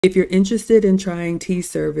If you're interested in trying tea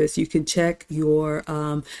service, you can check your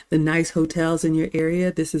the nice hotels in your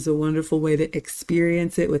area. This is a wonderful way to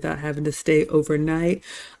experience it without having to stay overnight.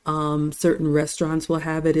 Certain restaurants will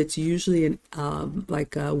have it. It's usually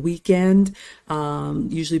like a weekend,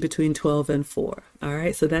 usually between 12 and 4. All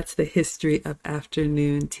right, so that's the history of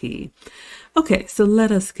afternoon tea. Okay, so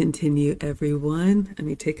let us continue, everyone. Let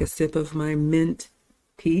me take a sip of my mint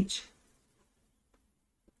peach.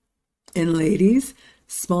 And ladies,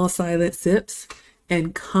 small silent sips.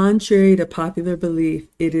 And contrary to popular belief,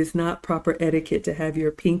 it is not proper etiquette to have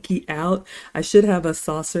your pinky out. I should have a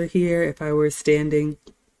saucer here if I were standing,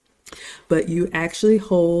 but you actually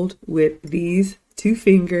hold with these 2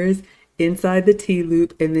 fingers inside the tea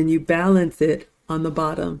loop, and then you balance it on the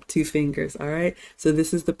bottom 2 fingers. All right, so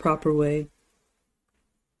this is the proper way.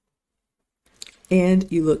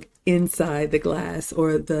 And you look inside the glass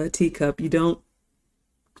or the teacup. You don't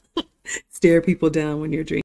stare people down when you're drinking.